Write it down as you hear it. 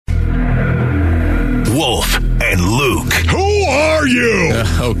and Luke. Who are you?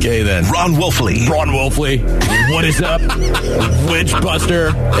 Okay, then. Ron Wolfley. Ron Wolfley. What is up?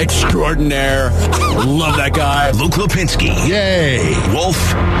 Witchbuster extraordinaire. Love that guy. Luke Lipinski. Yay.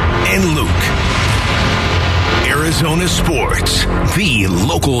 Wolf and Luke. Arizona Sports, the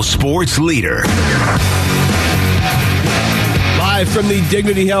local sports leader. Live from the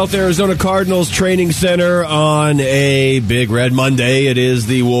Dignity Health Arizona Cardinals Training Center on a Big Red Monday. It is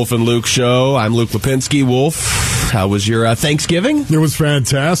the Wolf and Luke Show. I'm Luke Lipinski. Wolf, how was your Thanksgiving? It was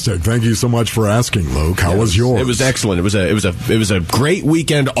fantastic. Thank you so much for asking, Luke. How was yours? It was excellent. It was a great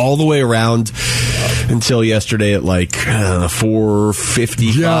weekend all the way around until yesterday at like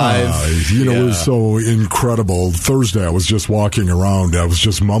 4:55. Yeah, it was so incredible. Thursday, I was just walking around. I was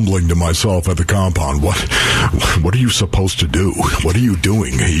just mumbling to myself at the compound. What are you supposed to do? What are you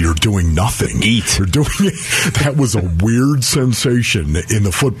doing? You're doing nothing. Eat. You're doing. That was a weird sensation in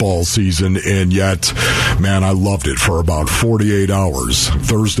the football season, and yet, man, I loved it for about 48 hours.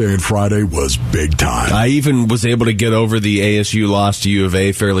 Thursday and Friday was big time. I even was able to get over the ASU loss to U of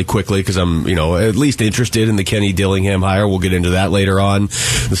A fairly quickly because I'm, at least interested in the Kenny Dillingham hire. We'll get into that later on.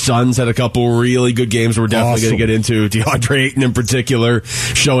 The Suns had a couple really good games we're definitely going to get into. DeAndre Ayton in particular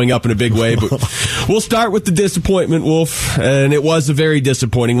showing up in a big way. But we'll start with the disappointment, Wolf. And it was a very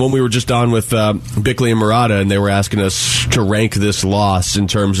disappointing one. We were just on with Bickley and Murata, and they were asking us to rank this loss in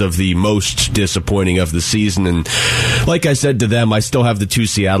terms of the most disappointing of the season. And like I said to them, I still have the two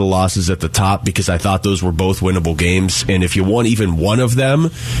Seattle losses at the top because I thought those were both winnable games. And if you won even one of them,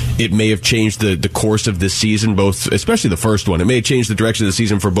 it may have changed the course of this season, both, especially the first one. It may have changed the direction of the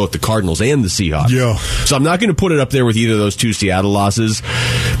season for both the Cardinals and the Seahawks. Yeah. So I'm not going to put it up there with either of those two Seattle losses,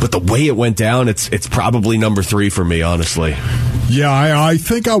 but the way it went down, it's probably number 3 for me, honestly. Yeah, I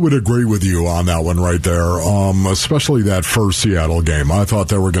think I would agree with you on that one right there, especially that first Seattle game. I thought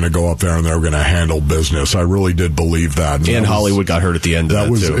they were going to go up there and they were going to handle business. I really did believe that. And Hollywood got hurt at the end of that,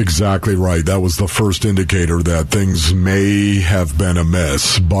 too. That was exactly right. That was the first indicator that things may have been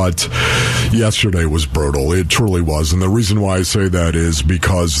amiss. But yesterday was brutal. It truly was. And the reason why I say that is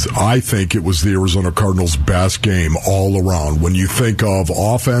because I think it was the Arizona Cardinals' best game all around. When you think of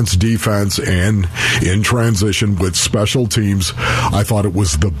offense, defense, and in transition with special teams, I thought it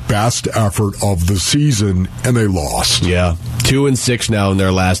was the best effort of the season, and they lost. Yeah. 2-6 now in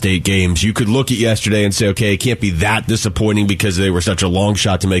their last 8 games. You could look at yesterday and say, okay, it can't be that disappointing because they were such a long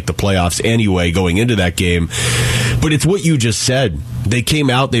shot to make the playoffs anyway going into that game. But it's what you just said. They came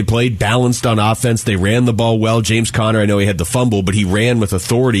out, they played balanced on offense, they ran the ball well. James Conner, I know he had the fumble, but he ran with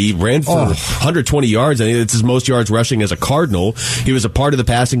authority. He ran for 120 yards. I think it's his most yards rushing as a Cardinal. He was a part of the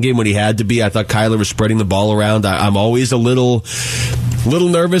passing game when he had to be. I thought Kyler was spreading the ball around. I'm always a little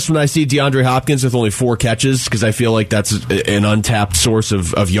nervous when I see DeAndre Hopkins with only 4 catches because I feel like that's an untapped source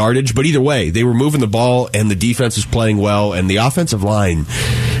of yardage. But either way, they were moving the ball and the defense was playing well, and the offensive line,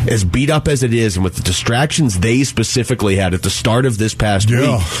 as beat up as it is, and with the distractions they specifically had at the start of this past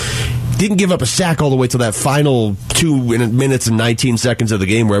week, didn't give up a sack all the way to that final 2 minutes and 19 seconds of the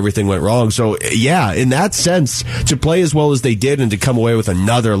game where everything went wrong. So, yeah, in that sense, to play as well as they did and to come away with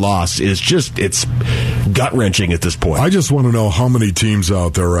another loss is it's gut-wrenching at this point. I just want to know how many teams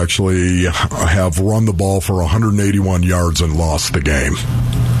out there actually have run the ball for 181 yards and lost the game.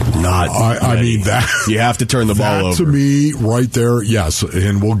 I mean, that you have to turn the ball over. To me, right there, yes,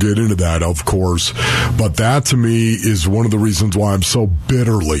 and we'll get into that, of course. But that, to me, is one of the reasons why I'm so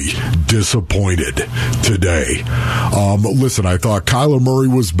bitterly disappointed today. Listen, I thought Kyler Murray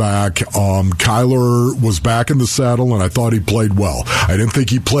was back. Kyler was back in the saddle, and I thought he played well. I didn't think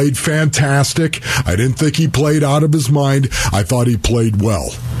he played fantastic. I didn't think he played out of his mind. I thought he played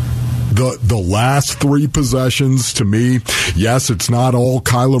well. The last 3 possessions, to me, yes, it's not all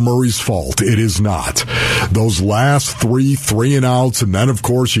Kyler Murray's fault. It is not. Those last 3 and outs, and then, of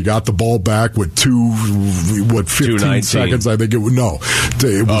course, you got the ball back with 15 seconds, I think it was. No,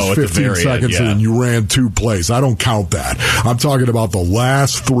 it was 15 seconds, and you ran 2 plays. I don't count that. I'm talking about the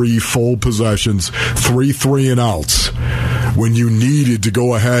last 3 full possessions, 3 and outs, when you needed to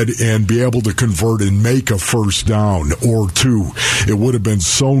go ahead and be able to convert and make a first down or 2. It would have been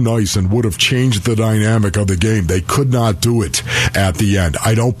so nice and would have changed the dynamic of the game. They could not do it at the end.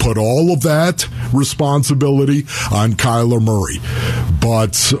 I don't put all of that responsibility on Kyler Murray,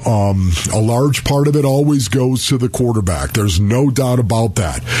 but a large part of it always goes to the quarterback. There's no doubt about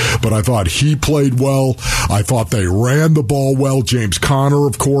that. But I thought he played well. I thought they ran the ball well. James Conner,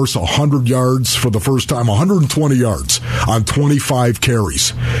 of course, 100 yards for the first time, 120 yards on 25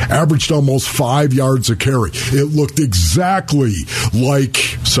 carries. Averaged almost 5 yards a carry. It looked exactly like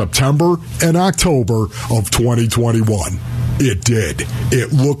September and October of 2021. It did.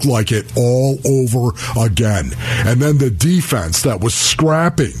 It looked like it all over again. And then the defense that was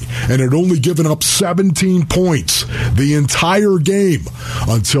scrapping and had only given up 17 points the entire game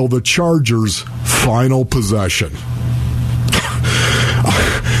until the Chargers' final possession.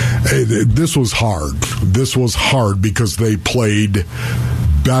 This was hard. This was hard because they played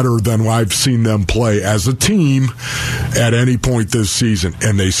better than I've seen them play as a team at any point this season,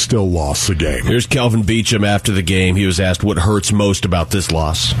 and they still lost the game. Here's Kelvin Beachum after the game. He was asked what hurts most about this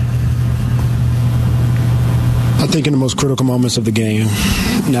loss. I think in the most critical moments of the game,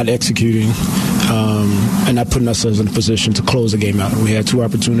 not executing and not putting ourselves in a position to close the game out. We had 2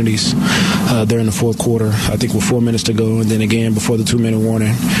 opportunities there in the fourth quarter, I think with 4 minutes to go, and then again before the 2-minute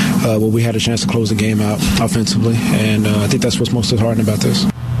warning where we had a chance to close the game out offensively. And I think that's what's most disheartening about this.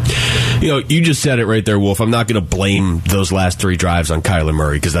 You know, you just said it right there, Wolf. I'm not going to blame those last 3 drives on Kyler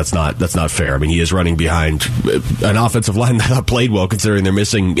Murray because that's not fair. I mean, he is running behind an offensive line that played well, considering they're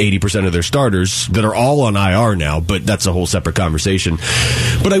missing 80% of their starters that are all on IR now, but that's a whole separate conversation.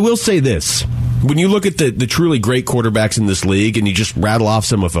 But I will say this. When you look at the truly great quarterbacks in this league and you just rattle off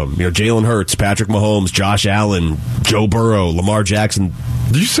some of them, you know, Jalen Hurts, Patrick Mahomes, Josh Allen, Joe Burrow, Lamar Jackson.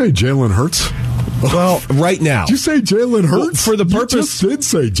 Did you say Jalen Hurts? Well, right now. Did you say Jalen Hurts? Well, for the purpose, you just did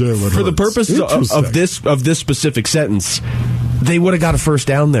say Jalen Hurts. For the purpose of this specific sentence, they would have got a first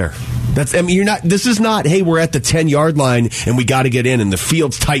down there. This is not, hey, we're at the 10-yard line and we got to get in and the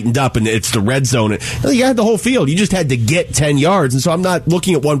field's tightened up and it's the red zone. You had the whole field. You just had to get 10 yards. And so I'm not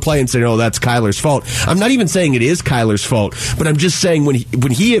looking at one play and saying, oh, that's Kyler's fault. I'm not even saying it is Kyler's fault, but I'm just saying when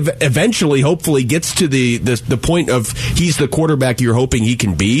he eventually, hopefully, gets to the point of he's the quarterback you're hoping he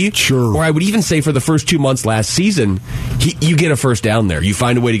can be. Sure. Or I would even say for the first 2 months last season, you get a first down there. You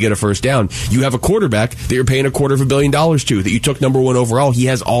find a way to get a first down. You have a quarterback that you're paying $250 million to, that you took number 1 overall. He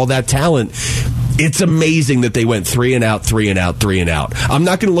has all that talent. It's amazing that they went 3 and out, 3 and out, 3 and out. I'm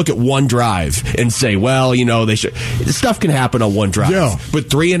not going to look at one drive and say, well, you know, they should. Stuff can happen on one drive. Yeah. But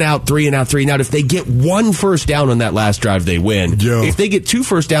 3 and out, 3 and out, 3 and out. If they get 1 first down on that last drive, they win. Yeah. If they get 2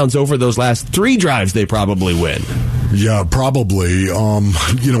 first downs over those last 3 drives, they probably win. Yeah, probably.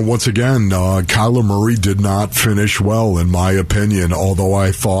 Once again, Kyler Murray did not finish well, in my opinion, although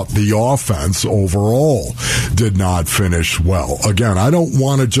I thought the offense overall did not finish well. Again, I don't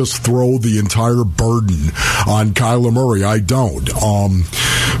want to just throw the entire burden on Kyler Murray. I don't.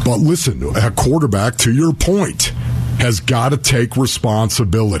 But listen, a quarterback, to your point, has got to take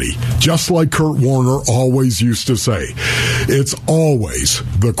responsibility. Just like Kurt Warner always used to say, it's always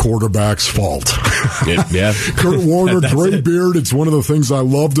the quarterback's fault. Yeah. Kurt Warner, gray beard, it's one of the things I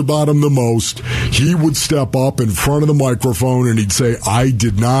loved about him the most. He would step up in front of the microphone and he'd say, I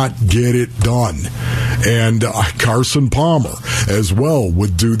did not get it done. And Carson Palmer as well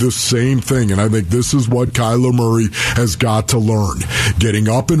would do the same thing. And I think this is what Kyler Murray has got to learn. Getting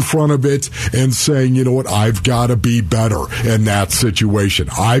up in front of it and saying, you know what, I've got to be better in that situation.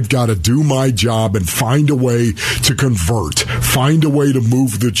 I've got to do my job and find a way to convert, find a way to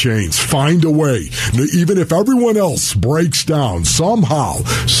move the chains, find a way. Even if everyone else breaks down somehow,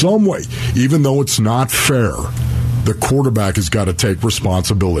 some way, even though it's not fair, the quarterback has got to take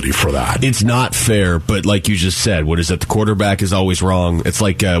responsibility for that. It's not fair, but like you just said, what is it? The quarterback is always wrong. It's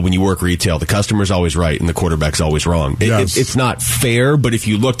like when you work retail, the customer's always right and the quarterback's always wrong. Yes. It's not fair, but if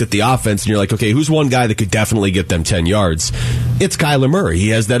you looked at the offense and you're like, okay, who's one guy that could definitely get them 10 yards? It's Kyler Murray. He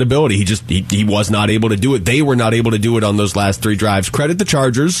has that ability. He was not able to do it. They were not able to do it on those last 3 drives. Credit the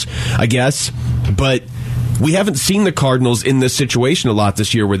Chargers, I guess, but we haven't seen the Cardinals in this situation a lot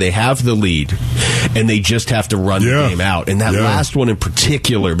this year where they have the lead and they just have to run the game out. And that last one in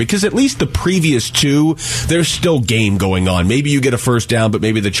particular, because at least the previous 2, there's still game going on. Maybe you get a first down, but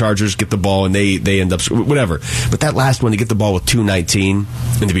maybe the Chargers get the ball and they end up, whatever. But that last one, to get the ball with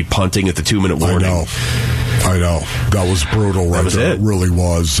 2:19 and to be punting at the 2-minute warning. I know. That was brutal right there. It really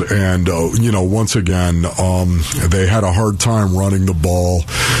was. And, once again, they had a hard time running the ball.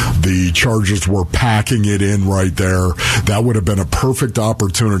 The Chargers were packing it in right there. That would have been a perfect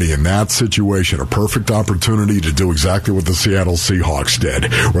opportunity in that situation, a perfect opportunity to do exactly what the Seattle Seahawks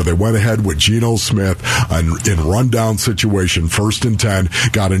did, where they went ahead with Geno Smith in rundown situation, 1st and 10,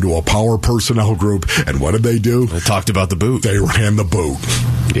 got into a power personnel group, and what did they do? They talked about the boot. They ran the boot.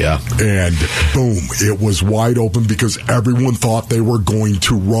 Yeah. And boom, it was wide open because everyone thought they were going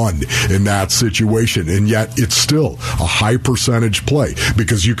to run in that situation, and yet it's still a high percentage play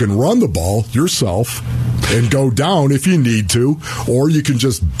because you can run the ball yourself and go down if you need to, or you can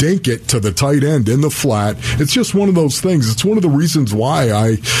just dink it to the tight end in the flat. It's just one of those things. It's one of the reasons why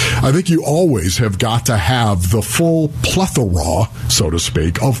I think you always have got to have the full plethora, so to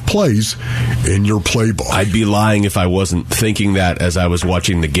speak, of plays in your playbook. I'd be lying if I wasn't thinking that as I was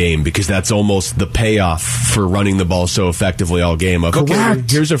watching the game, because that's almost the payoff for running the ball so effectively all game. Of, okay,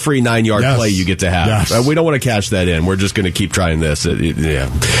 here's a free 9-yard play you get to have. Yes. We don't want to cash that in. We're just going to keep trying this.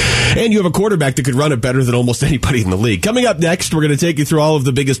 Yeah. And you have a quarterback that could run it better than almost anybody in the league. Coming up next, we're going to take you through all of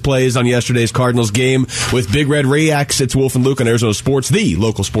the biggest plays on yesterday's Cardinals game with Big Red Reacts. It's Wolf and Luke on Arizona Sports, the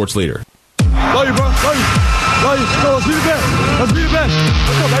local sports leader. Love you, bro. Love you. Love you. Go, let's be the best. Let's be the best.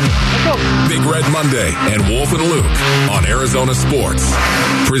 Let's go, baby. Let's go. Big Red Monday and Wolf and Luke on Arizona Sports.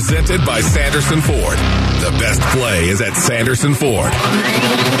 Presented by Sanderson Ford. The best play is at Sanderson Ford.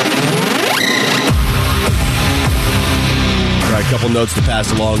 All right, a couple notes to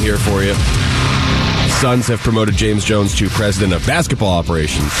pass along here for you. Suns have promoted James Jones to president of basketball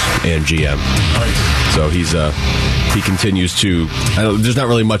operations and GM. So he continues to. There's not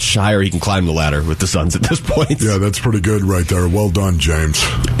really much higher he can climb the ladder with the Suns at this point. Yeah, that's pretty good right there. Well done, James.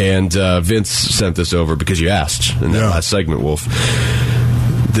 And Vince sent this over because you asked in that last segment, Wolf.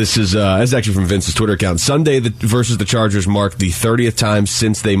 This is actually from Vince's Twitter account. Sunday versus the Chargers marked the 30th time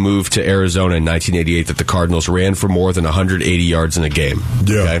since they moved to Arizona in 1988 that the Cardinals ran for more than 180 yards in a game.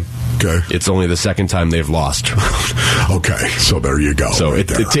 Yeah. Okay. It's only the second time they've lost. Okay, so there you go. So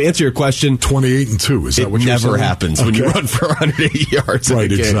to answer your question, 28-2. Is that what you're saying? It never happens when you run for 180 yards.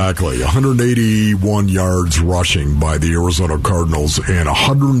 Right, exactly. 181 yards rushing by the Arizona Cardinals, and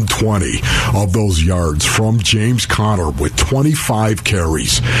 120 of those yards from James Conner with 25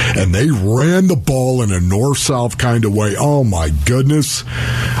 carries. And they ran the ball in a north-south kind of way. Oh, my goodness.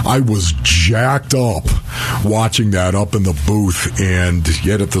 I was jacked up watching that up in the booth, and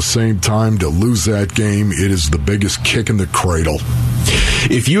yet at the same time, to lose that game, it is the biggest kick in the cradle.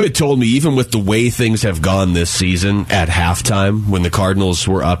 If you had told me, even with the way things have gone this season at halftime, when the Cardinals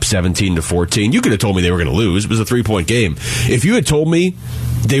were up 17-14, you could have told me they were going to lose. It was a 3-point game. If you had told me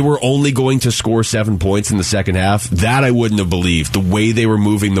they were only going to score 7 points in the second half, that I wouldn't have believed. The way they were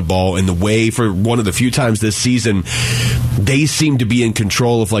moving the ball and the way, for one of the few times this season, they seemed to be in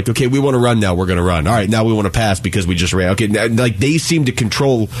control of, like, okay, we want to run now, we're going to run. All right, now we want to pass because we just ran. Okay, now, like, they seemed to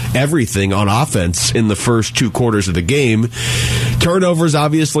control everything on offense in the first 2 quarters of the game. Turnovers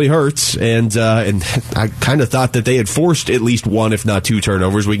obviously hurts, and I kind of thought that they had forced at least 1, if not 2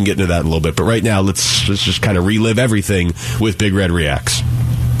 turnovers. We can get into that in a little bit, but right now let's just kind of relive everything with Big Red Reacts.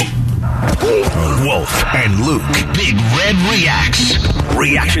 Wolf and Luke, Big Red Reacts.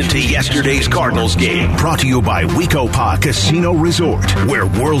 Reaction to yesterday's Cardinals game. Brought to you by Wekopa Casino Resort, where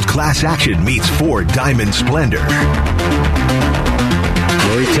world-class action meets Ford Diamond Splendor.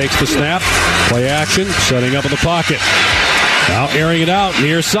 Murray takes the snap, play action, setting up in the pocket. Now airing it out,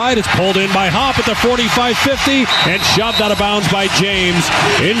 near side, it's pulled in by Hop at the 45-50 and shoved out of bounds by James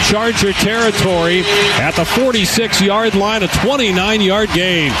in Charger territory at the 46-yard line, a 29-yard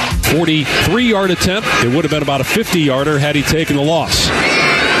gain. 43-yard attempt. It would have been about a 50-yarder had he taken the loss.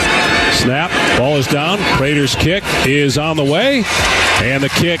 Snap, ball is down, Prater's kick is on the way, and the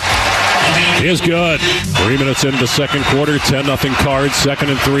kick is good. 3 minutes into the second quarter, 10-0 Cards, 2nd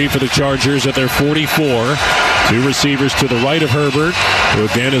and 3 for the Chargers at their 44. 2 receivers to the right of Herbert, who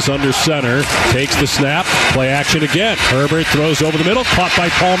again is under center, takes the snap, play action again. Herbert throws over the middle, caught by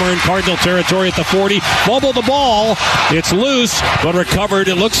Palmer in Cardinal territory at the 40. Fumble the ball, it's loose, but recovered,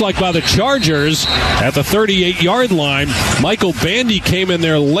 it looks like, by the Chargers at the 38-yard line. Michael Bandy came in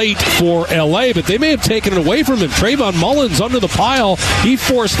there late for L.A., but they may have taken it away from him. Trayvon Mullins under the pile, he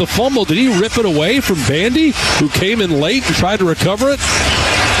forced the fumble. Did he rip it away from Bandy, who came in late and tried to recover it?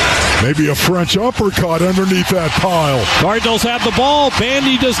 Maybe a French uppercut underneath that pile. Cardinals have the ball.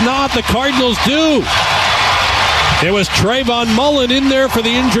 Bandy does not. The Cardinals do. It was Trayvon Mullen in there for the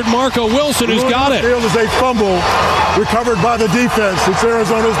injured Marco Wilson, who's got it. The field is a fumble recovered by the defense. It's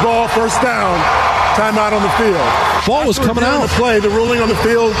Arizona's ball, first down. Timeout on the field. Ball was coming out. The ruling on the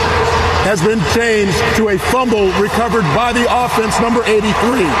field has been changed to a fumble recovered by the offense, number 83.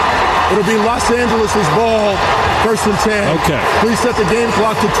 It'll be Los Angeles' ball, 1st and 10. Okay. Please set the game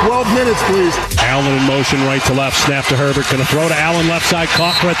clock to 12 minutes, please. Allen in motion, right to left, snap to Herbert. Going to throw to Allen, left side,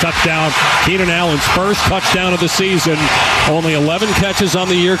 caught for a touchdown. Keenan Allen's first touchdown of the season. Only 11 catches on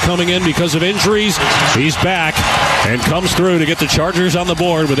the year coming in because of injuries. He's back and comes through to get the Chargers on the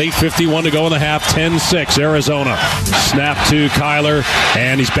board with 8:51 to go in the half. 10-6 Arizona. Snap to Kyler,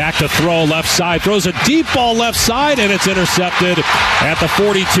 and he's back to throw left side. Throws a deep ball left side, and it's intercepted at the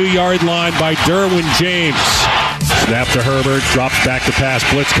 42-yard line by Derwin James. Snap to Herbert, drops back to pass,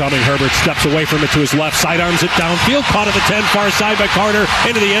 blitz coming. Herbert steps away from it to his left, sidearms it downfield, caught at the 10, far side by Carter,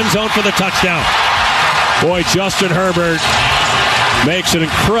 into the end zone for the touchdown. Boy, Justin Herbert makes an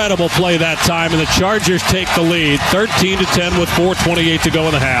incredible play that time, and the Chargers take the lead, 13-10 with 4:28 to go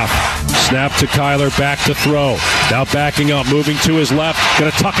in the half. Snap to Kyler, back to throw. Now backing up, moving to his left,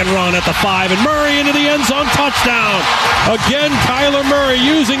 going to tuck and run at the 5, and Murray into the end zone, touchdown. Again, Kyler Murray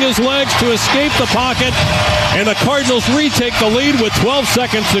using his legs to escape the pocket, and the Cardinals retake the lead with 12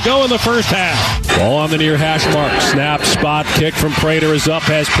 seconds to go in the first half. Ball on the near hash mark. Snap, spot, kick from Prater is up,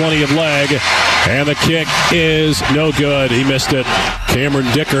 has plenty of leg, and the kick is no good. He missed it.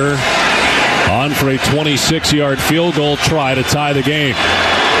 Cameron Dicker on for a 26-yard field goal try to tie the game.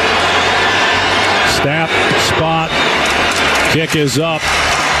 Snap, spot, kick is up,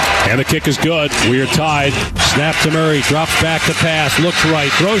 and the kick is good. We are tied. Snap to Murray, drops back to pass, looks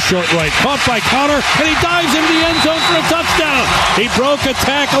right, throws short right, caught by Connor, and he dives into the end zone for a touchdown. He broke a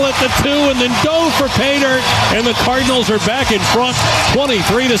tackle at the 2 and then dove for Pater, and the Cardinals are back in front,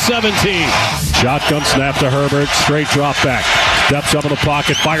 23-17. Shotgun snap to Herbert, straight drop back. Steps up in the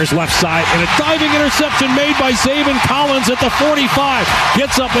pocket, fires left side, and a diving interception made by Zaven Collins at the 45.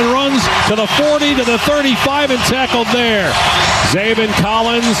 Gets up and runs to the 40, to the 35, and tackled there. Zaven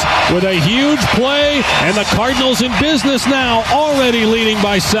Collins with a huge play, and the Cardinals in business now, already leading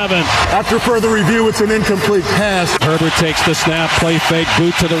by 7. After further review, it's an incomplete pass. Herbert takes the snap, play fake,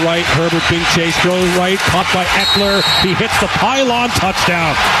 boot to the right. Herbert being chased, throw right, caught by Eckler. He hits the pylon,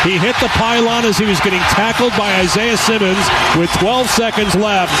 touchdown. He hit the pylon as he was getting tackled by Isaiah Simmons with 12 seconds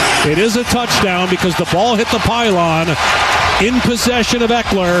left. It is a touchdown because the ball hit the pylon. In possession of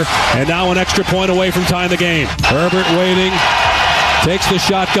Eckler, and now an extra point away from tying the game. Herbert waiting. Takes the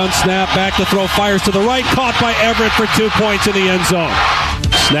shotgun snap, back to throw, fires to the right, caught by Everett for 2 points in the end zone.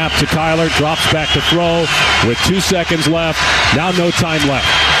 Snap to Kyler, drops back to throw with 2 seconds left. Now no time left.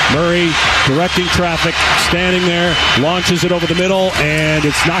 Murray directing traffic, standing there, launches it over the middle, and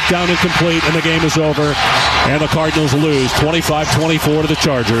it's knocked down incomplete, and the game is over. And the Cardinals lose 25-24 to the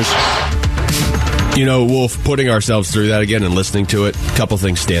Chargers. You know, Wolf, putting ourselves through that again and listening to it, a couple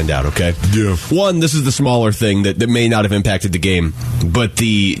things stand out, okay? Yeah. One, this is the smaller thing that may not have impacted the game, but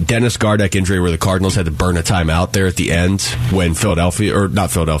the Dennis Gardeck injury where the Cardinals had to burn a timeout there at the end when Philadelphia, or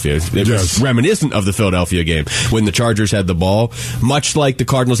not Philadelphia, it was reminiscent of the Philadelphia game, when the Chargers had the ball, much like the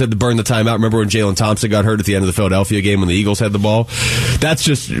Cardinals had to burn the timeout. Remember when Jalen Thompson got hurt at the end of the Philadelphia game when the Eagles had the ball? That's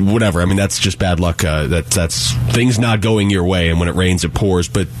just whatever. I mean, that's just bad luck. That's things not going your way, and when it rains, it pours.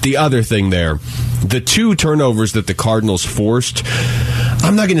 But the other thing there, the 2 turnovers that the Cardinals forced,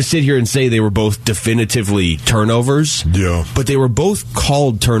 I'm not going to sit here and say they were both definitively turnovers, but they were both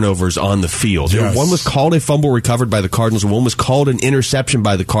called turnovers on the field. Yes. One was called a fumble recovered by the Cardinals, and one was called an interception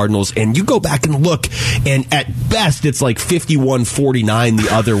by the Cardinals, and you go back and look, and at best, it's like 51-49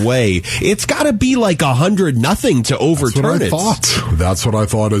 the other way. It's got to be like 100-0 to overturn it. That's what I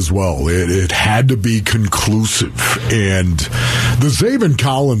thought as well. It had to be conclusive, and the Zaven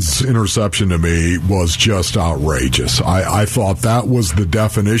Collins interception to me was just outrageous. I thought that was the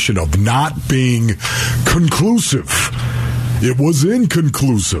definition of not being conclusive. It was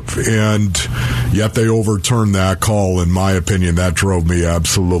inconclusive, and yet they overturned that call. In my opinion, that drove me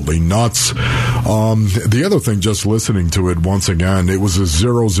absolutely nuts. The other thing, just listening to it once again, it was a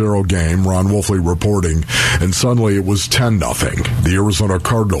 0-0 game, Ron Wolfley reporting, and suddenly it was 10-0. The Arizona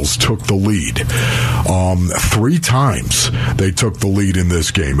Cardinals took the lead. 3 times they took the lead in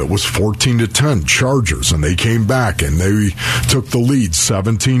this game. It was 14-10 Chargers, and they came back, and they took the lead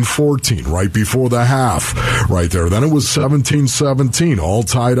 17-14 right before the half right there. Then it was 17-17, all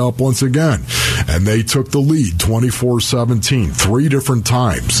tied up once again. And they took the lead 24-17. 3 different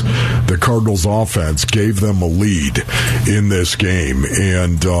times the Cardinals offense gave them a lead in this game.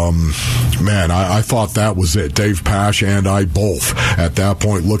 And, man, I thought that was it. Dave Pasch and I both at that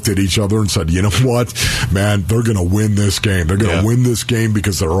point looked at each other and said, you know what, man, they're going to win this game. They're going to win this game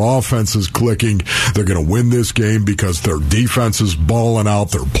because their offense is clicking. They're going to win this game because their defense is balling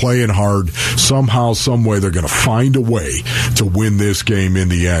out. They're playing hard. Somehow, some way, they're going to find a way to win this game in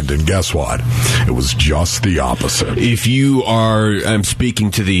the end. And guess what? It was just the opposite. If you are, I'm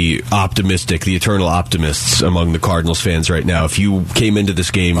speaking to the optimistic, the eternal optimists among the Cardinals fans right now. If you came into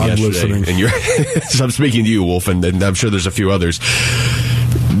this game yesterday, and you're, so I'm speaking to you, Wolf, and I'm sure there's a few others.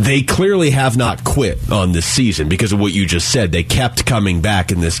 They clearly have not quit on this season because of what you just said. They kept coming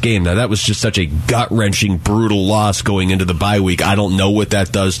back in this game. Now, that was just such a gut-wrenching, brutal loss going into the bye week. I don't know what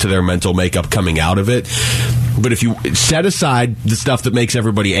that does to their mental makeup coming out of it. But if you set aside the stuff that makes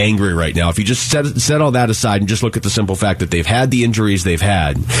everybody angry right now, if you just set all that aside and just look at the simple fact that they've had the injuries they've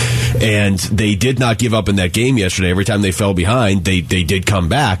had, and they did not give up in that game yesterday. Every time they fell behind, they did come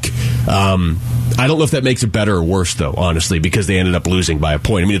back. I don't know if that makes it better or worse, though, honestly, because they ended up losing by a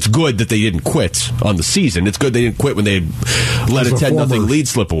point. I mean, it's good that they didn't quit on the season. It's good they didn't quit when they let a 10-0 lead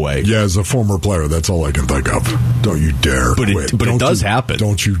slip away. Yeah, as a former player, that's all I can think of. Don't you dare quit. But it does happen.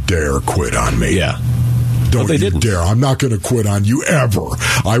 Don't you dare quit on me. Yeah. Don't you dare. I'm not going to quit on you ever.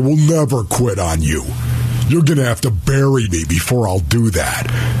 I will never quit on you. You're going to have to bury me before I'll do that.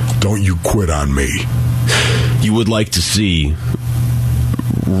 Don't you quit on me. You would like to see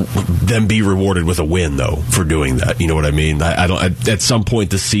them be rewarded with a win, though, for doing that. You know what I mean? I don't. At some point,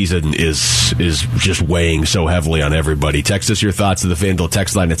 this season is just weighing so heavily on everybody. Text us your thoughts to the FanDuel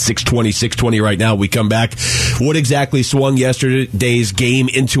text line at 620 right now. We come back. What exactly swung yesterday's game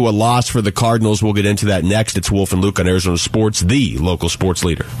into a loss for the Cardinals? We'll get into that next. It's Wolf and Luke on Arizona Sports, the local sports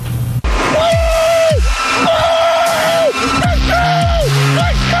leader.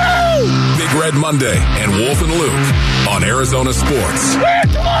 Big Red Monday and Wolf and Luke on Arizona Sports.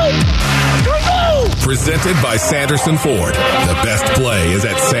 Presented by Sanderson Ford. The best play is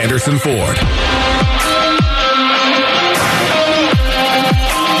at Sanderson Ford.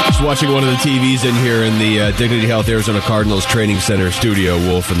 Just watching one of the TVs in here in the Dignity Health Arizona Cardinals Training Center studio,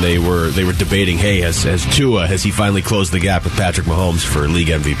 Wolf, and they were debating, hey, has Tua, has he finally closed the gap with Patrick Mahomes for league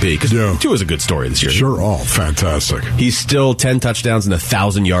MVP? Because Tua's a good story this year. Sure, fantastic. He's still 10 touchdowns and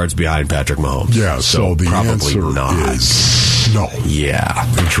 1,000 yards behind Patrick Mahomes. Yeah, so the probably answer not. is no. Yeah.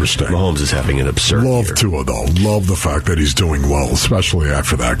 Interesting. Mahomes is having an absurd year. Love Tua, though. Love the fact that he's doing well, especially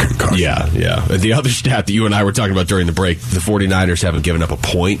after that concussion. Yeah. The other stat that you and I were talking about during the break, the 49ers haven't given up a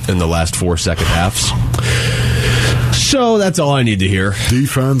point in the last 4 second halves. So that's all I need to hear.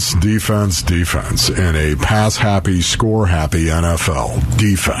 Defense. In a pass-happy, score-happy NFL,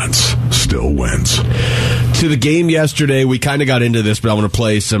 defense still wins. To the game yesterday, we kind of got into this, but I want to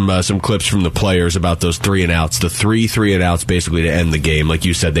play some clips from the players about those 3-and-outs. The three and outs basically to end the game. Like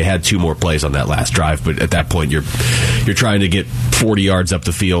you said, they had 2 more plays on that last drive, but at that point you're trying to get 40 yards up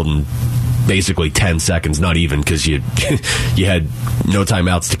the field and basically 10 seconds, not even, because you had no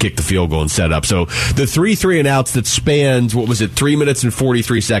timeouts to kick the field goal and set up. So the 3-and-outs that spanned, 3 minutes and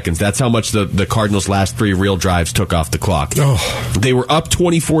 43 seconds. That's how much the Cardinals' last 3 real drives took off the clock. Oh. They were up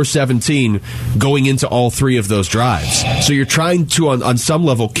 24-17 going into all 3 of those drives. So you're trying to, on some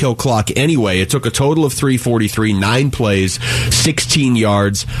level, kill clock anyway. It took a total of 3:43, 9 plays, 16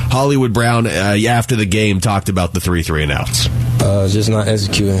 yards. Hollywood Brown, after the game, talked about the 3-and-outs. Just not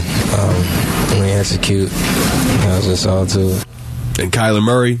executing. When they execute, that's just all to it. And Kyler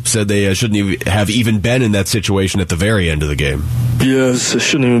Murray said they shouldn't have even been in that situation at the very end of the game. Yeah, it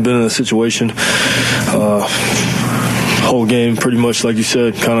shouldn't even been in that situation. Whole game, pretty much like you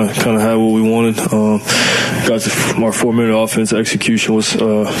said, kind of had what we wanted. Got our 4-minute offense execution was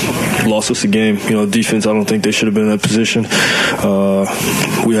lost us the game. Defense, I don't think they should have been in that position.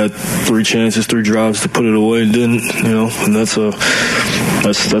 We had 3 chances, 3 drives to put it away and didn't. And that's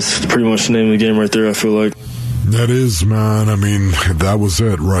pretty much the name of the game right there, I feel like. That is, man. I mean, that was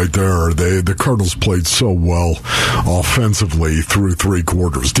it right there. The Cardinals played so well offensively through 3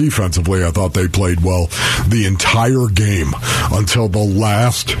 quarters. Defensively, I thought they played well the entire game until the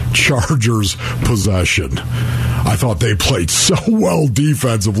last Chargers possession. I thought they played so well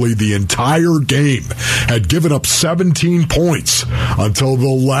defensively the entire game. Had given up 17 points until the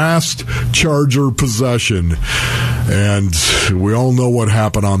last Charger possession. And we all know what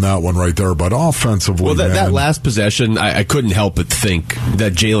happened on that one right there. But offensively, well, that last possession, I couldn't help but think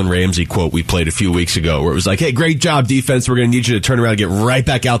that Jalen Ramsey quote we played a few weeks ago, where it was like, hey, great job, defense. We're going to need you to turn around and get right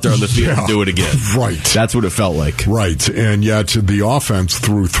back out there on the field and do it again. Right. That's what it felt like. Right. And yet the offense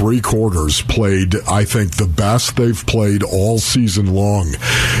through 3 quarters played, I think, the best they've played all season long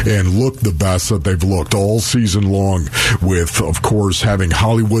and looked the best that they've looked all season long with, of course, having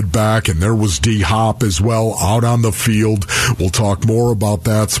Hollywood back, and there was D-Hop as well out on the field. We'll talk more about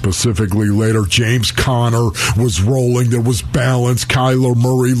that specifically later. James Conner was rolling. There was balance. Kyler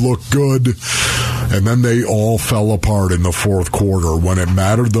Murray looked good. And then they all fell apart in the 4th quarter. When it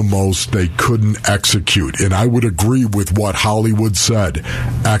mattered the most, they couldn't execute. And I would agree with what Hollywood said.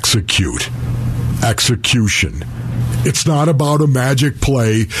 Execution. It's not about a magic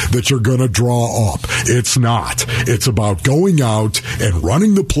play that you're going to draw up. It's not. It's about going out and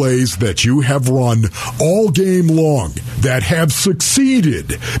running the plays that you have run all game long that have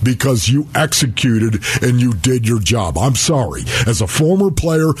succeeded because you executed and you did your job. I'm sorry. As a former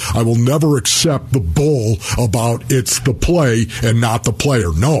player, I will never accept the bull about it's the play and not the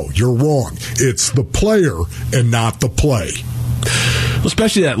player. No, you're wrong. It's the player and not the play. Well,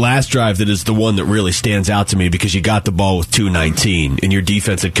 especially that last drive that is the one that really stands out to me because you got the ball with 2:19 and your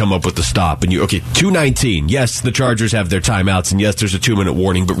defense had come up with the stop. And 2:19. Yes, the Chargers have their timeouts, and yes, there's a 2-minute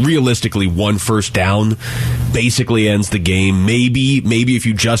warning, but realistically, 1 first down basically ends the game. Maybe if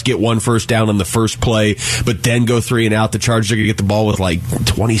you just get 1 first down on the first play, but then go 3 and out, the Chargers are going to get the ball with like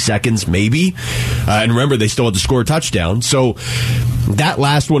 20 seconds, maybe. And remember, they still had to score a touchdown. So that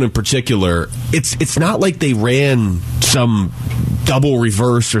last one in particular, it's not like they ran some double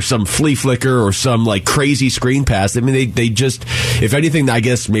reverse or some flea flicker or some like crazy screen pass. I mean, they just, if anything, I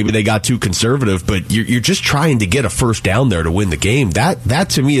guess maybe they got too conservative, but you're just trying to get a first down there to win the game. That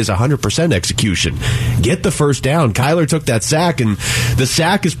to me is 100% execution. Get the first down. Kyler took that sack, and the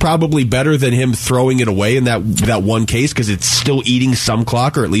sack is probably better than him throwing it away in that one case because it's still eating some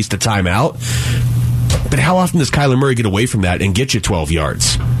clock or at least a timeout. But how often does Kyler Murray get away from that and get you 12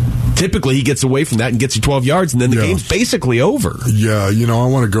 yards? Typically, he gets away from that and gets you 12 yards, and then the game's basically over. Yeah, I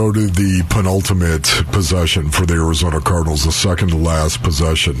want to go to the penultimate possession for the Arizona Cardinals, the second to last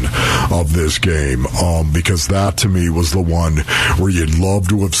possession of this game, because that, to me, was the one where you'd love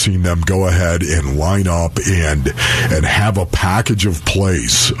to have seen them go ahead and line up and have a package of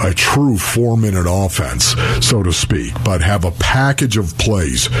plays, a true 4-minute offense, so to speak, but have a package of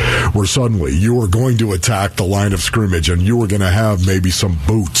plays where suddenly you were going to attack the line of scrimmage and you were going to have maybe some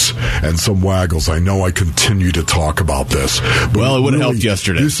boots and some waggles. I know I continue to talk about this. But well, it would have helped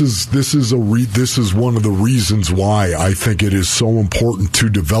yesterday. This is one of the reasons why I think it is so important to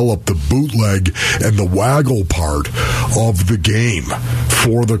develop the bootleg and the waggle part of the game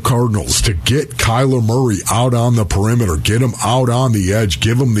for the Cardinals, to get Kyler Murray out on the perimeter, get him out on the edge,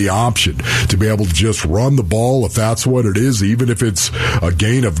 give him the option to be able to just run the ball if that's what it is, even if it's a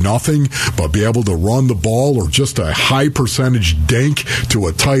gain of nothing, but be able to run the ball, or just a high percentage dink to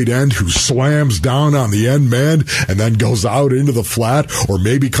a tight end who slams down on the end man and then goes out into the flat, or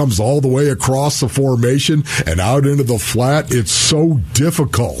maybe comes all the way across the formation and out into the flat. It's so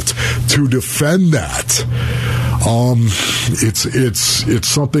difficult to defend that. It's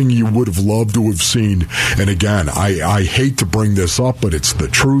something you would have loved to have seen. And again, I hate to bring this up, but it's the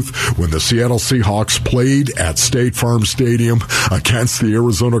truth. When the Seattle Seahawks played at State Farm Stadium against the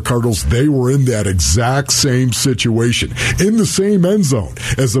Arizona Cardinals, they were in that exact same situation, in the same end zone,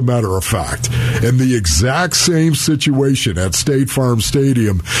 as a matter of fact, in the exact same situation at State Farm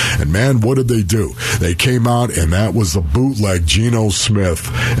Stadium. And man, what did they do? They came out, and that was the bootleg Geno Smith,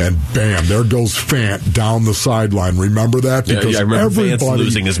 and bam, there goes Fant down the sideline. Remember that? Because I remember Vance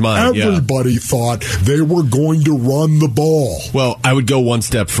losing his mind. Everybody thought they were going to run the ball. Well, I would go one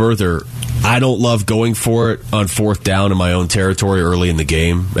step further. I don't love going for it on fourth down in my own territory early in the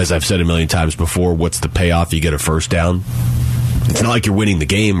game. As I've said a million times before, what's the payoff? You get a first down. It's not like you're winning the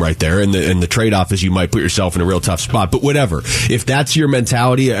game right there, and the trade-off is you might put yourself in a real tough spot. But whatever. If that's your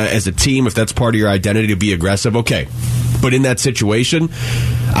mentality as a team, if that's part of your identity to be aggressive, okay. But in that situation,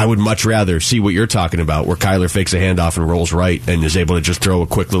 I would much rather see what you're talking about, where Kyler fakes a handoff and rolls right and is able to just throw a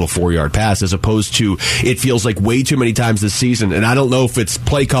quick little 4-yard pass, as opposed to, it feels like way too many times this season, and I don't know if it's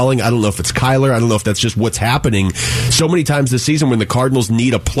play calling, I don't know if it's Kyler, I don't know if that's just what's happening. So many times this season when the Cardinals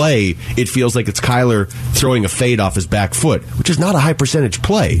need a play, it feels like it's Kyler throwing a fade off his back foot, which is not a high percentage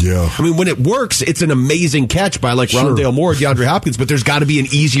play. Yeah. I mean, when it works, it's an amazing catch by like Rondale Moore, DeAndre Hopkins, but there's got to be an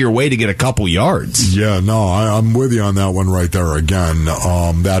easier way to get a couple yards. Yeah, no, I'm with you on that one right there. Again,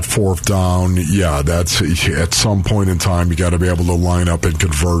 that fourth down, that's at some point in time you got to be able to line up and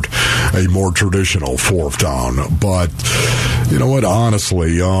convert a more traditional fourth down. But you know what?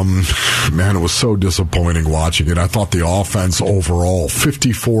 Honestly, man, it was so disappointing watching it. I thought the offense overall,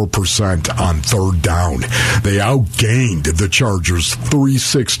 54% on third down. They outgained the Chargers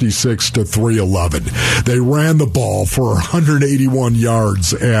 366 to 311. They ran the ball for 181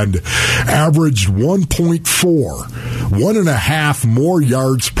 yards and averaged 1.5 more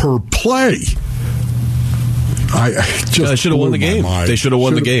yards per play. They should have won the game. They should have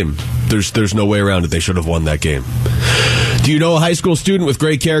won the game. There's no way around it. They should have won that game. Do you know a high school student with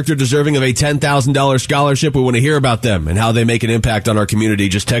great character deserving of a $10,000 scholarship? We want to hear about them and how they make an impact on our community.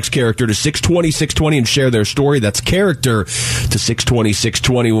 Just text character to 620-620 and share their story. That's character to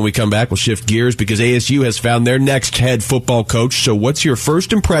 620-620. When we come back, we'll shift gears because ASU has found their next head football coach. So what's your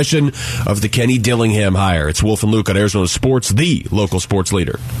first impression of the Kenny Dillingham hire? It's Wolf and Luke on Arizona Sports, the local sports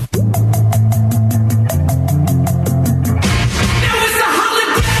leader.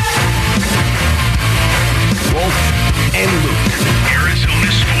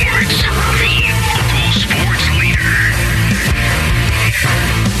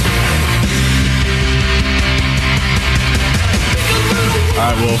 All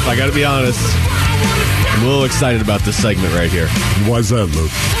right, Wolf, I got to be honest. I'm a little excited about this segment right here. Why is that,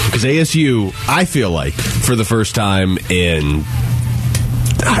 Luke? Because ASU, I feel like, for the first time in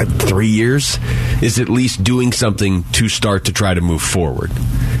 3 years, is at least doing something to start to try to move forward.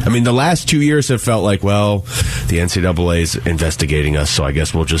 I mean, the last 2 years have felt like, well, the NCAA is investigating us, so I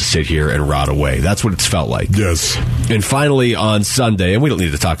guess we'll just sit here and rot away. That's what it's felt like. Yes. And finally on Sunday, and we don't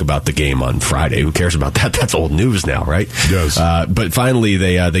need to talk about the game on Friday. Who cares about that? That's old news now, right? Yes. But finally,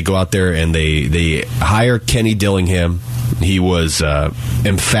 they go out there and they hire Kenny Dillingham. He was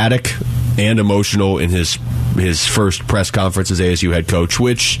emphatic and emotional in his first press conference as ASU head coach,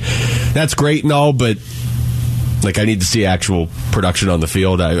 which that's great and all, but like I need to see actual production on the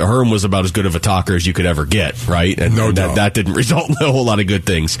field. Herm was about as good of a talker as you could ever get, right? And that didn't result in a whole lot of good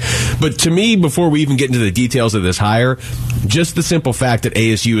things. But to me, before we even get into the details of this hire, just the simple fact that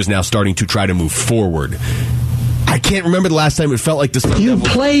ASU is now starting to try to move forward. I can't remember the last time it felt like this. You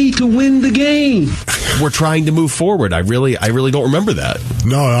play to win the game. We're trying to move forward. I really don't remember that.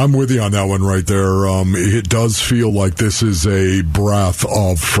 No, I'm with you on that one right there. It does feel like this is a breath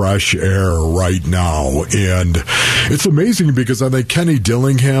of fresh air right now. And it's amazing because I think Kenny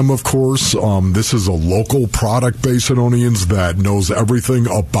Dillingham, of course, this is a local product, Basinonians, that knows everything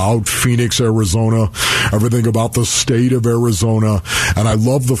about Phoenix, Arizona, everything about the state of Arizona. And I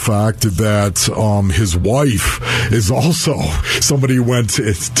love the fact that his wife is also somebody who went to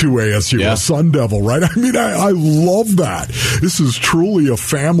ASU, a Sun Devil, right? I mean, I love that. This is truly a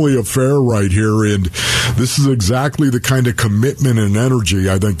family affair right here, and this is exactly the kind of commitment and energy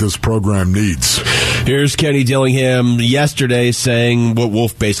I think this program needs. Here's Kenny Dillingham yesterday saying what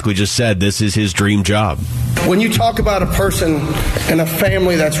Wolf basically just said. This is his dream job. When you talk about a person and a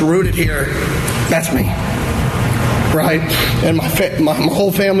family that's rooted here, that's me. Right, and my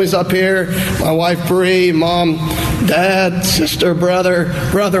whole family's up here. My wife Bree, mom, dad, sister,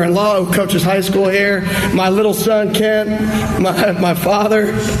 brother-in-law who coaches high school here. My little son Kent, my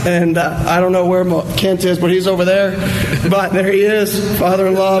father, and I don't know where Kent is, but he's over there. But there he is,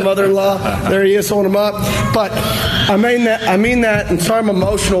 father-in-law, mother-in-law. There he is, holding him up. But I mean that, and sorry I'm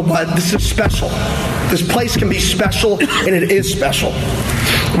emotional, but this is special. This place can be special, and it is special.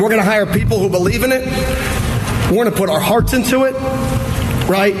 We're going to hire people who believe in it. We're going to put our hearts into it,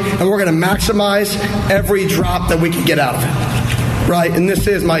 right? And we're going to maximize every drop that we can get out of it, right? And this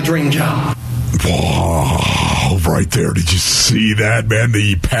is my dream job. Wow, right there. Did you see that, man?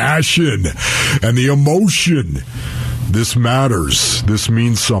 The passion and the emotion. This matters. This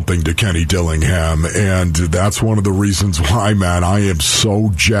means something to Kenny Dillingham, and that's one of the reasons why, man, I am so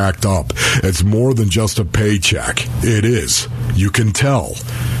jacked up. It's more than just a paycheck. It is. You can tell.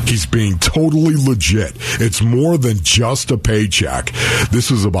 He's being totally legit. It's more than just a paycheck.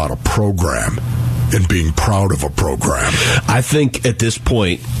 This is about a program and being proud of a program. I think at this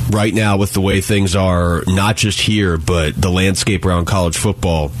point, right now, with the way things are, not just here, but the landscape around college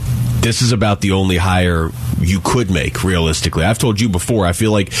football, this is about the only hire you could make, realistically. I've told you before, I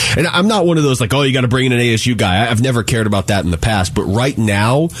feel like, and I'm not one of those like, oh, you got to bring in an ASU guy. I've never cared about that in the past. But right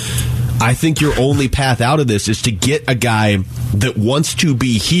now, I think your only path out of this is to get a guy that wants to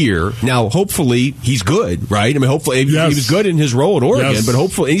be here. Now, hopefully, he's good, right? I mean, hopefully, he was good in his role at Oregon, but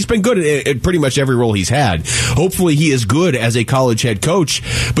hopefully, he's been good at pretty much every role he's had. Hopefully, he is good as a college head coach,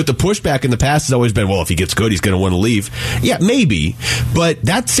 but the pushback in the past has always been, well, if he gets good, he's going to want to leave. Yeah, maybe, but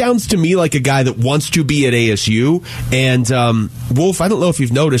that sounds to me like a guy that wants to be at ASU, and Wolf, I don't know if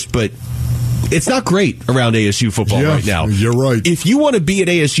you've noticed, but it's not great around ASU football right now. You're right. If you want to be at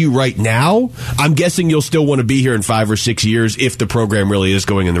ASU right now, I'm guessing you'll still want to be here in 5 or 6 years if the program really is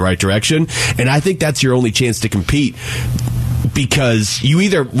going in the right direction. And I think that's your only chance to compete. Because you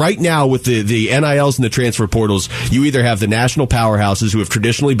either, right now with the NILs and the transfer portals, you either have the national powerhouses who have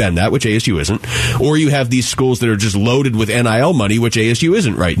traditionally been that, which ASU isn't, or you have these schools that are just loaded with NIL money, which ASU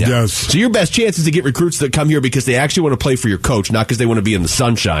isn't right now. Yes. So your best chance is to get recruits that come here because they actually want to play for your coach, not because they want to be in the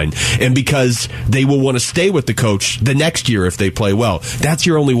sunshine, and because they will want to stay with the coach the next year if they play well. That's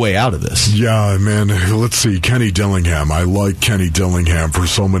your only way out of this. Yeah, man. Let's see. Kenny Dillingham. I like Kenny Dillingham for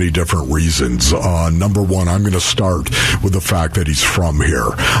so many different reasons. Number one, I'm going to start with the fact that he's from here.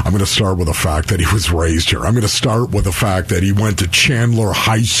 I'm going to start with the fact that he was raised here. I'm going to start with the fact that he went to Chandler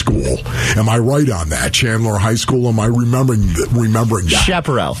High School. Am I right on that? Chandler High School? Am I remembering that?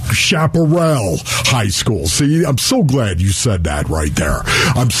 Chaparral High School. See, I'm so glad you said that right there.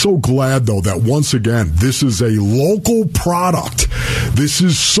 I'm so glad, though, that once again, this is a local product. This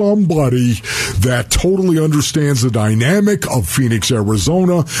is somebody that totally understands the dynamic of Phoenix,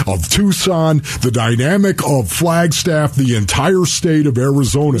 Arizona, of Tucson, the dynamic of Flagstaff, the entire state of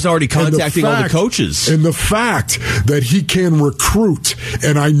Arizona. He's already contacting all the coaches. And the fact that he can recruit,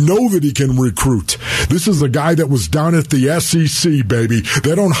 and I know that he can recruit. This is a guy that was down at the SEC, baby.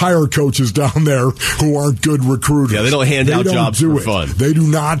 They don't hire coaches down there who aren't good recruiters. Yeah, they don't hand out jobs for fun. They do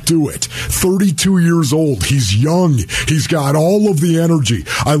not do it. 32 years old. He's young. He's got all of the energy.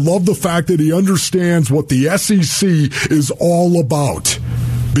 I love the fact that he understands what the SEC is all about.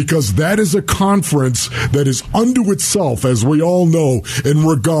 Because that is a conference that is unto itself, as we all know, in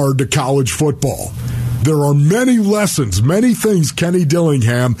regard to college football. There are many lessons, many things Kenny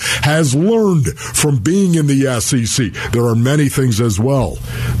Dillingham has learned from being in the SEC. There are many things as well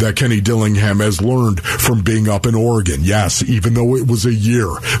that Kenny Dillingham has learned from being up in Oregon. Yes, even though it was a year,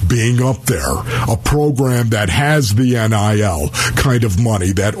 being up there, a program that has the NIL kind of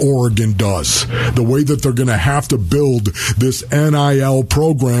money that Oregon does. The way that they're going to have to build this NIL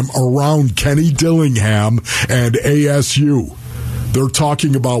program around Kenny Dillingham and ASU. They're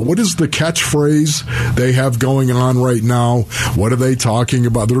talking about, what is the catchphrase they have going on right now? What are they talking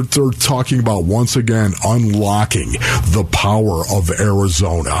about? They're talking about, once again, unlocking the power of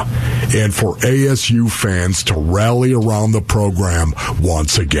Arizona. And for ASU fans to rally around the program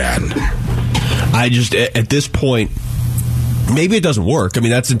once again. I just, at this point, maybe it doesn't work. I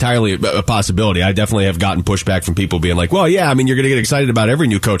mean, that's entirely a possibility. I definitely have gotten pushback from people being like, well, yeah, I mean, you're going to get excited about every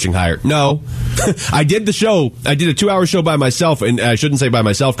new coaching hire. No. I did the show. I did a 2-hour show by myself, and I shouldn't say by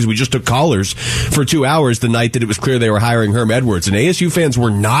myself because we just took callers for 2 hours the night that it was clear they were hiring Herm Edwards, and ASU fans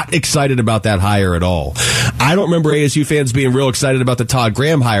were not excited about that hire at all. I don't remember ASU fans being real excited about the Todd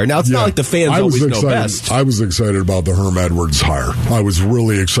Graham hire. Now, it's not like the fans always know best. I was excited about the Herm Edwards hire. I was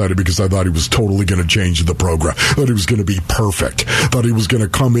really excited because I thought he was totally going to change the program. I thought he was going to be perfect. Thought he was going to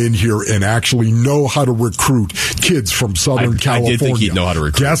come in here and actually know how to recruit kids from Southern California. I did think he'd know how to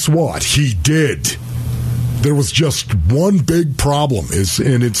recruit. Guess what? He did. There was just one big problem,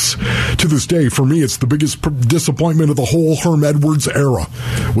 and it's, to this day, for me, it's the biggest disappointment of the whole Herm Edwards era,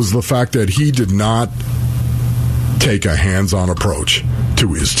 was the fact that he did not take a hands-on approach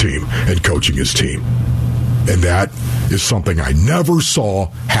to his team and coaching his team. And that is something I never saw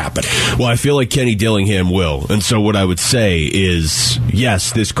happen. Well, I feel like Kenny Dillingham will. And so what I would say is,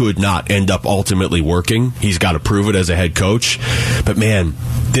 yes, this could not end up ultimately working. He's got to prove it as a head coach. But, man,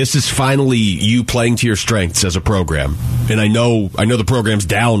 this is finally you playing to your strengths as a program. And I know the program's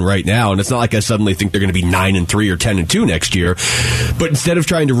down right now, and it's not like I suddenly think they're going to be 9-3 or 10-2 next year. But instead of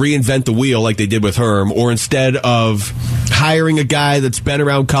trying to reinvent the wheel like they did with Herm, or instead of hiring a guy that's been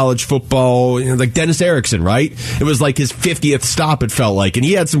around college football, like Dennis Erickson, right? It was like his 50th stop, it felt like. And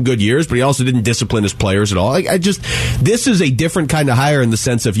he had some good years, but he also didn't discipline his players at all. This is a different kind of hire in the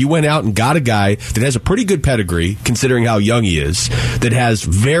sense of you went out and got a guy that has a pretty good pedigree, considering how young he is, that has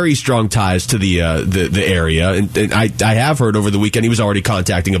very strong ties to the area. And I have heard over the weekend he was already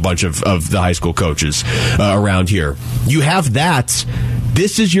contacting a bunch of the high school coaches around here. You have that.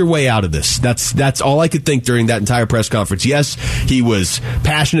 This is your way out of this. That's all I could think during that entire press conference. Yes, he was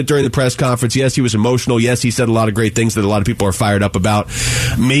passionate during the press conference. Yes, he was emotional. Yes, he said a lot of great things that a lot of people are fired up about.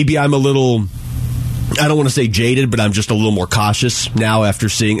 Maybe I'm a little, I don't want to say jaded, but I'm just a little more cautious now after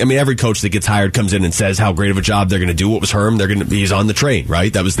seeing. I mean, every coach that gets hired comes in and says how great of a job they're going to do. What was Herm? He's on the train,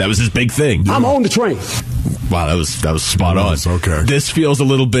 right? That was his big thing. I'm on the train. Wow, that was spot on. Okay. This feels a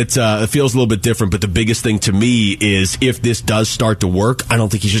little bit different, but the biggest thing to me is if this does start to work, I don't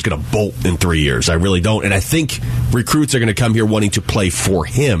think he's just going to bolt in 3 years. I really don't. And I think recruits are going to come here wanting to play for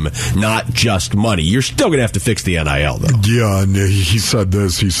him, not just money. You're still going to have to fix the NIL, though. Yeah, and he said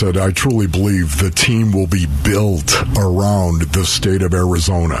this. He said, I truly believe the team game will be built around the state of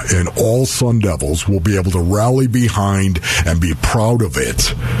Arizona, and all Sun Devils will be able to rally behind and be proud of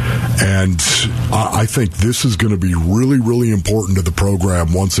it. And I think this is going to be really, really important to the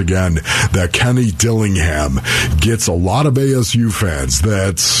program once again, that Kenny Dillingham gets a lot of ASU fans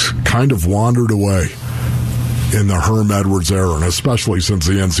that's kind of wandered away in the Herm Edwards era, and especially since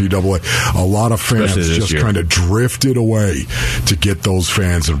the NCAA, a lot of fans just kind of drifted away to get those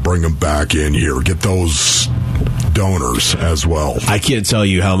fans and bring them back in here, get those donors as well. I can't tell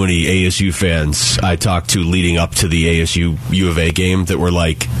you how many ASU fans I talked to leading up to the ASU U of A game that were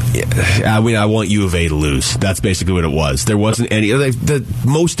like, I want U of A to lose. That's basically what it was. There wasn't any,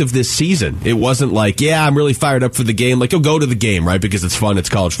 most of this season, it wasn't like, yeah, I'm really fired up for the game. Like, you'll go to the game, right? Because it's fun. It's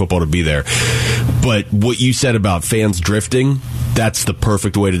college football to be there. But what you said about fans drifting, that's the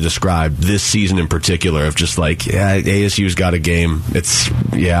perfect way to describe this season in particular, of just like, yeah, ASU's got a game. It's,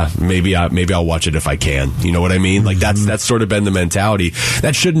 yeah, maybe I'll watch it if I can. You know what I mean? Like, that's sort of been the mentality.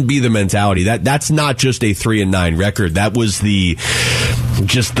 That shouldn't be the mentality. That's not just a 3-9 record. That was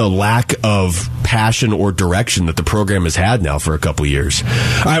just the lack of passion or direction that the program has had now for a couple years.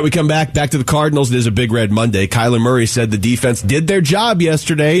 All right, we come back to the Cardinals. It is a Big Red Monday. Kyler Murray said the defense did their job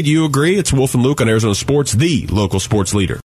yesterday. Do you agree? It's Wolf and Luke on Arizona Sports, the local sports leader.